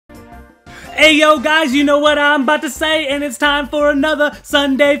Ayo guys, you know what I'm about to say, and it's time for another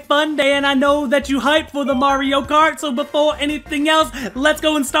Sunday Funday, and I know that you hyped for the Mario Kart, so before anything else, let's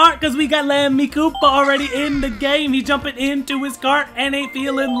go and start, because we got MikeyFB already in the game. He's jumping into his cart and ain't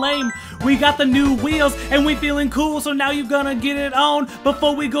feeling lame. We got the new wheels, and we feeling cool, so now you're gonna get it on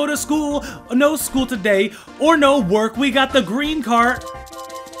before we go to school. No school today, or no work. We got the green cart.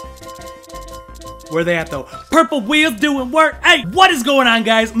 Where they at though? Purple wheels doing work. Hey, what is going on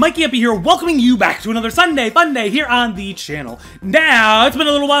guys? MikeyFB here, welcoming you back to another Sunday Funday here on the channel. Now, it's been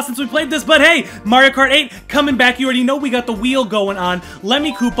a little while since we played this, but hey, Mario Kart 8 coming back. You already know we got the wheel going on.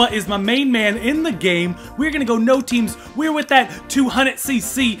 MikeyFB is my main man in the game. We're gonna go no teams. We're with that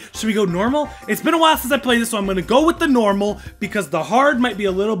 200cc. Should we go normal? It's been a while since I played this, so I'm gonna go with the normal because the hard might be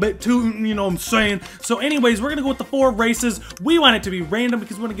a little bit too, you know what I'm saying. So anyways, we're gonna go with the 4 races. We want it to be random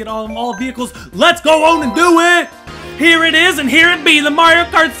because we wanna get all vehicles. Let's go on and do it! Here it is, and here it be, the Mario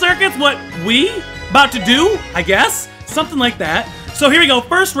Kart circuit's what we about to do, I guess? Something like that. So here we go,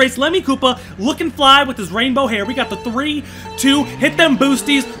 first race, MikeyFB, looking fly with his rainbow hair. We got the 3, 2, hit them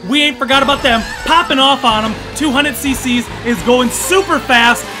boosties. We ain't forgot about them. Popping off on them. 200cc's is going super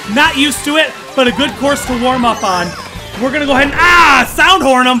fast. Not used to it, but a good course to warm up on. We're gonna go ahead and, sound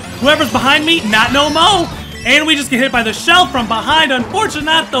horn them. Whoever's behind me, not no mo. And we just get hit by the shell from behind,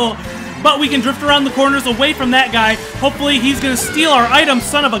 unfortunato. But we can drift around the corners away from that guy. Hopefully he's gonna steal our item,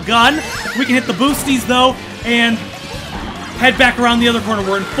 son of a gun. We can hit the boosties though, and head back around the other corner.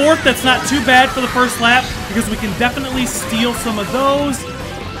 We're in 4th, that's not too bad for the first lap, because we can definitely steal some of those.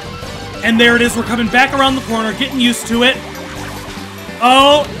 And there it is, we're coming back around the corner, getting used to it.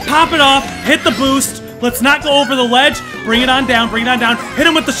 Oh, pop it off, hit the boost. Let's not go over the ledge. Bring it on down, bring it on down. Hit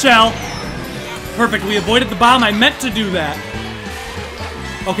him with the shell. Perfect, we avoided the bomb, I meant to do that.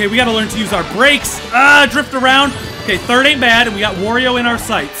 Okay, we gotta learn to use our brakes. Drift around. Okay, 3rd ain't bad, and we got Wario in our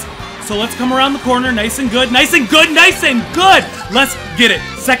sights. So let's come around the corner, nice and good, nice and good, nice and good! Let's get it.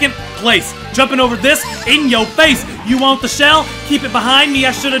 2nd place. Jumping over this, in your face. You want the shell? Keep it behind me.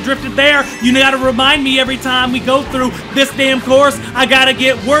 I should have drifted there. You gotta remind me every time we go through this damn course. I gotta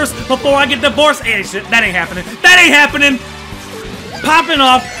get worse before I get divorced. Hey, shit, that ain't happening. That ain't happening! Popping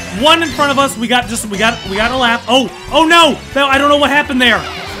off. 1 in front of us. We got a lap. Oh no! I don't know what happened there.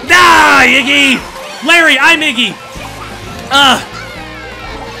 Iggy! Larry, I'm Iggy.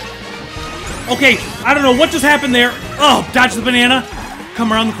 Okay, I don't know what just happened there. Oh, dodge the banana.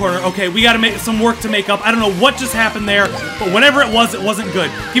 Come around the corner. Okay, we gotta make some work to make up. I don't know what just happened there, but whatever it wasn't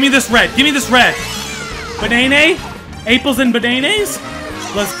good. Give me this red. Give me this red. Banana? Apples and bananas?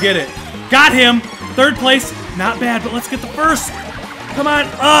 Let's get it. Got him. 3rd place. Not bad, but let's get the 1st. Come on.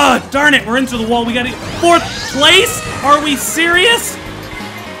 Darn it. We're into the wall. We got it. 4th place? Are we serious?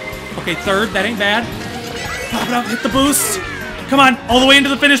 Okay, 3rd. That ain't bad. Pop it up. Hit the boost. Come on. All the way into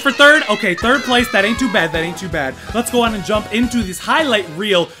the finish for 3rd. Okay, 3rd place. That ain't too bad. That ain't too bad. Let's go on and jump into this highlight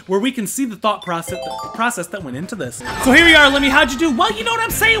reel where we can see the thought process that went into this. So here we are, Lemmy. How'd you do? Well, you know what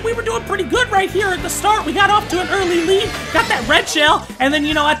I'm saying? We were doing pretty good right here at the start. We got off to an early lead. Got that red shell. And then,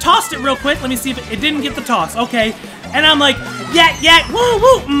 you know, I tossed it real quick. Let me see if it didn't get the toss. Okay. And I'm like, yak, woo,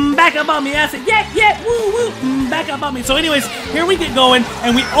 woo, back up on me. I said, yak, woo, woo, back up on me. So anyways, here we get going,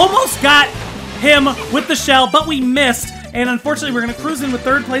 and we almost got him with the shell, but we missed. And unfortunately, we're gonna cruise in with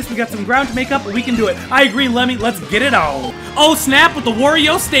 3rd place. We got some ground to make up, but we can do it. I agree, Lemmy, let's get it on. Oh, snap, with the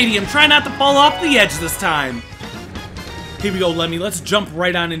Wario Stadium. Try not to fall off the edge this time. Here we go, Lemmy, let's jump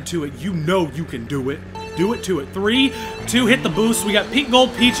right on into it. You know you can do it. Do it to it. 3, 2, hit the boost. We got Pink,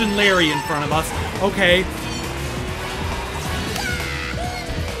 Gold, Peach, and Larry in front of us. Okay.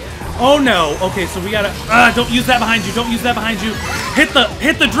 Oh no. Okay, so we gotta don't use that behind you. Don't use that behind you. Hit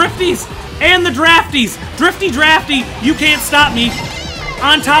the drifties and the drafties. Drifty drafty, you can't stop me.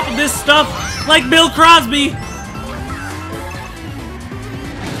 On top of this stuff like Bill Crosby.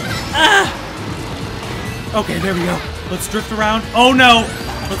 Okay, there we go. Let's drift around. Oh no.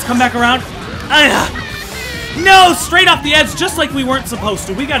 Let's come back around. No, straight off the edge, just like we weren't supposed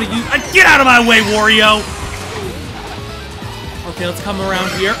to. We gotta use get out of my way, Wario. Okay, let's come around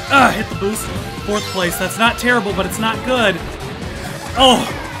here. Hit the boost. 4th place. That's not terrible, but it's not good.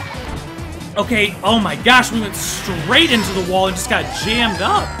 Oh. Okay, oh my gosh, we went straight into the wall and just got jammed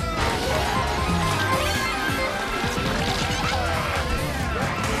up.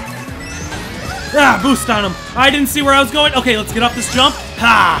 Boost on him. I didn't see where I was going. Okay, let's get off this jump.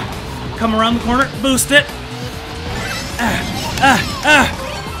 Come around the corner, boost it.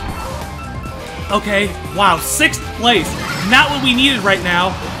 Okay, wow, 6th place. Not what we needed right now.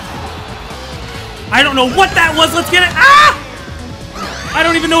 I don't know what that was. Let's get it. I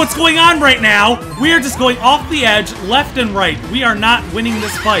don't even know what's going on right now. We are just going off the edge, left and right. We are not winning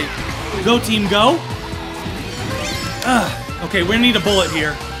this fight. Go, team, go. Okay, we need a bullet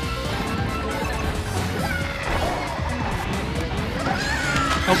here.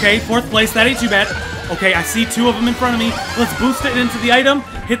 Okay, 4th place. That ain't too bad. Okay, I see 2 of them in front of me. Let's boost it into the item.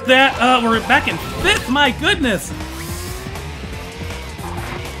 Hit that. We're back in 5th. My goodness.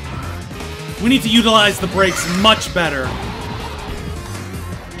 We need to utilize the brakes much better.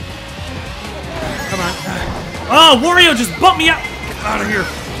 Come on. Oh, Wario just bumped me out. Get out of here.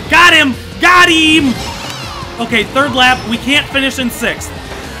 Got him. Got him. Okay, 3rd lap. We can't finish in 6th.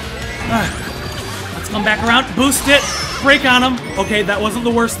 Let's come back around. Boost it. Brake on him. Okay, that wasn't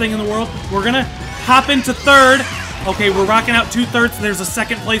the worst thing in the world. We're gonna hop into 3rd. Okay, we're rocking out 2/3. There's a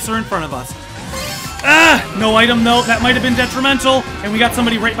 2nd placer in front of us. No item though. That might have been detrimental. And we got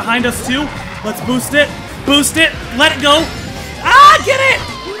somebody right behind us too. Let's boost it. Boost it. Let it go. Get it!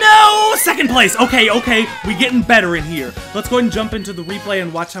 No! 2nd place. Okay, okay. We getting better in here. Let's go ahead and jump into the replay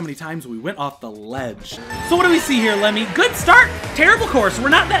and watch how many times we went off the ledge. So what do we see here, Lemmy? Good start. Terrible course. We're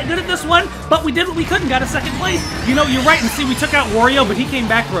not that good at this one, but we did what we could and got a 2nd place. You know, you're right. And see, we took out Wario, but he came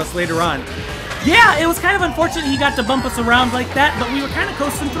back for us later on. Yeah, it was kind of unfortunate he got to bump us around like that, but we were kind of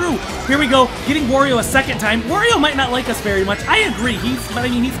coasting through. Here we go, getting Wario a 2nd time. Wario might not like us very much. I agree, but I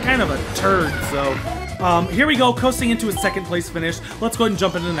mean, he's kind of a turd, so... here we go, coasting into his 2nd place finish. Let's go ahead and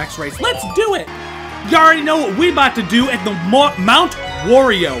jump into the next race. Let's do it! You already know what we about to do at the Mount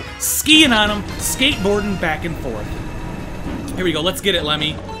Wario. Skiing on him, skateboarding back and forth. Here we go, let's get it,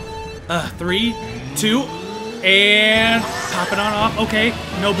 Lemmy. 3, 2... and pop it on off. Okay,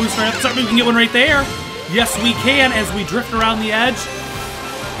 no boost right up. Something we can get one right there. Yes, we can as we drift around the edge.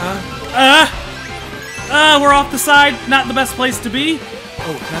 We're off the side. Not the best place to be.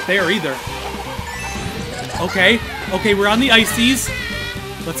 Oh, not there either. Okay, okay, we're on the ices.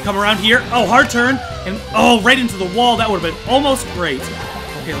 Let's come around here. Oh, hard turn. And oh, right into the wall. That would have been almost great.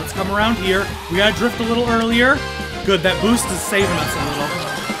 Okay, let's come around here. We gotta drift a little earlier. Good, that boost is saving us a little.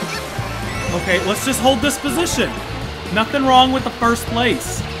 Okay, let's just hold this position. Nothing wrong with the 1st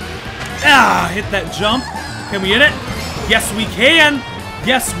place. Hit that jump. Can we hit it? Yes, we can.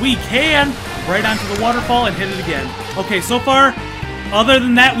 Yes, we can. Right onto the waterfall and hit it again. Okay, so far, other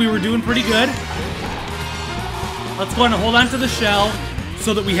than that, we were doing pretty good. Let's go ahead and hold on to the shell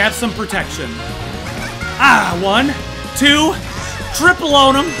so that we have some protection. 1, 2, triple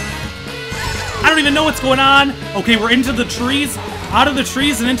on them. I don't even know what's going on. Okay, we're into the trees. Out of the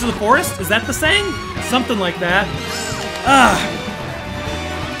trees and into the forest? Is that the saying? Something like that.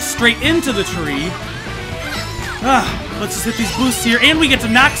 Straight into the tree. Let's just hit these boosts here. And we get to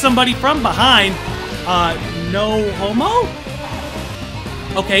knock somebody from behind. No homo?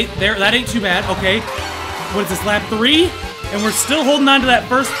 Okay, there. That ain't too bad. Okay. What is this, lap 3? And we're still holding on to that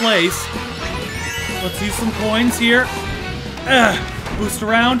 1st place. Let's use some coins here. Boost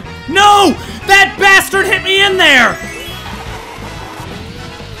around. No! That bastard hit me in there!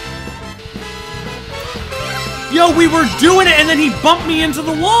 Yo, we were doing it, and then he bumped me into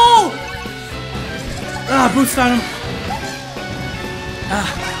the wall! Boost on him.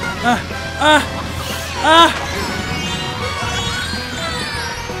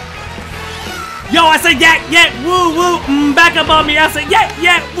 Yo, I said, yeah, woo, woo, back up on me. I said,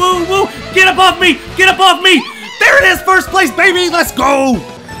 yeah, woo, woo, get up off me, get up off me. There it is, 1st place, baby, let's go.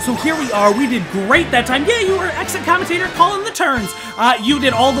 So here we are, we did great that time. Yeah, you were exit commentator calling the turns. You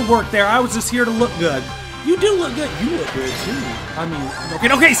did all the work there. I was just here to look good. You do look good. You look good, too. I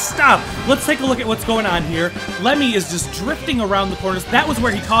mean, okay, stop. Let's take a look at what's going on here. Lemmy is just drifting around the corners. That was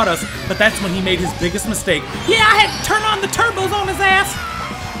where he caught us, but that's when he made his biggest mistake. Yeah, I had to turn on the turbos on his ass.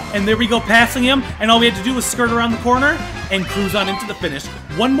 And there we go, passing him, and all we had to do was skirt around the corner and cruise on into the finish.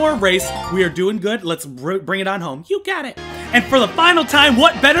 One more race. We are doing good. Let's bring it on home. You got it. And for the final time,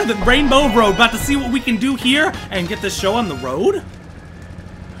 what better than Rainbow Road? About to see what we can do here and get this show on the road.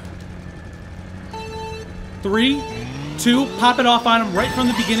 3, 2, pop it off on him right from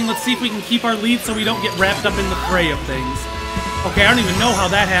the beginning. Let's see if we can keep our lead so we don't get wrapped up in the fray of things. Okay, I don't even know how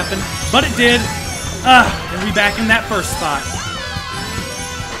that happened, but it did. And we back in that 1st spot.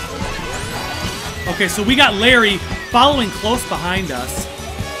 Okay, so we got Larry following close behind us.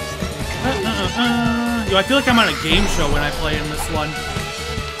 Yo, I feel like I'm on a game show when I play in this one.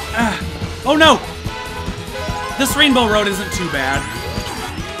 Oh no! This Rainbow Road isn't too bad.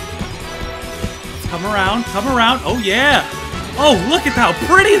 Come around, come around. Oh, yeah. Oh, look at how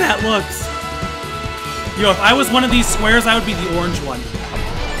pretty that looks. Yo, if I was one of these squares, I would be the orange one.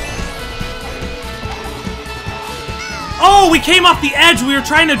 Oh, we came off the edge. We were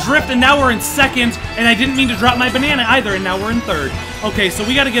trying to drift, and now we're in 2nd. And I didn't mean to drop my banana either, and now we're in 3rd. Okay, so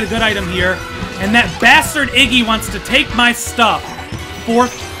we got to get a good item here. And that bastard Iggy wants to take my stuff.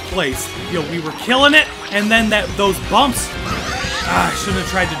 4th place. Yo, we were killing it, and then those bumps. I shouldn't have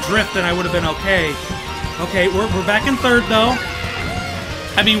tried to drift, and I would have been okay. Okay, we're back in third, though.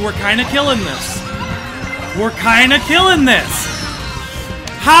 I mean, we're kind of killing this. We're kind of killing this.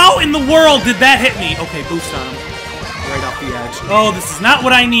 How in the world did that hit me? Okay, boost on him. Right off the edge. Oh, this is not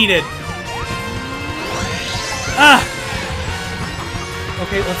what I needed. Ah.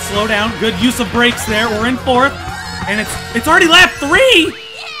 Okay, let's slow down. Good use of brakes there. We're in fourth. And it's already lap 3!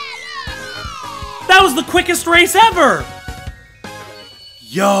 That was the quickest race ever!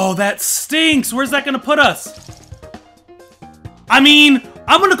 Yo, that stinks. Where's that gonna put us? I mean,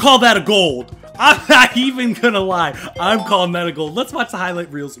 I'm gonna call that a gold. I'm not even gonna lie. I'm calling that a gold. Let's watch the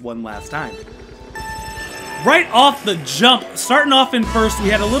highlight reels one last time. Right off the jump, starting off in first, we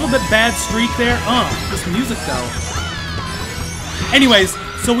had a little bit bad streak there. This music though. Anyways,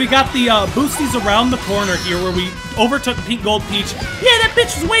 so we got the boosties around the corner here where we overtook Pink Gold Peach. Yeah, that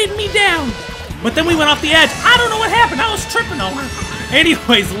bitch was weighing me down. But then we went off the edge. I don't know what happened. I was tripping over.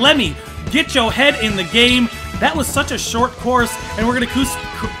 Anyways, Lemmy, get your head in the game. That was such a short course, and we're gonna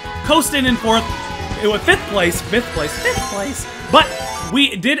coast in fourth. It was fifth place. But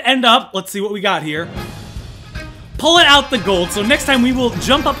we did end up, let's see what we got here. Pulling out the gold, so next time we will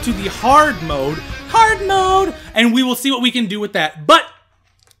jump up to the hard mode, and we will see what we can do with that. But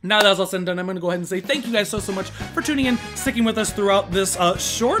now that's all said and done, I'm going to go ahead and say thank you guys so much for tuning in, sticking with us throughout this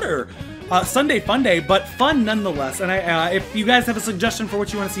shorter Sunday Funday, but fun nonetheless. And if you guys have a suggestion for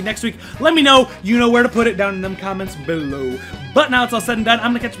what you want to see next week, let me know. You know where to put it down in them comments below. But now it's all said and done,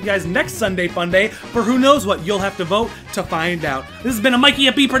 I'm going to catch you guys next Sunday Funday for who knows what. You'll have to vote to find out. This has been a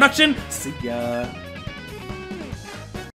MikeyFB production. See ya.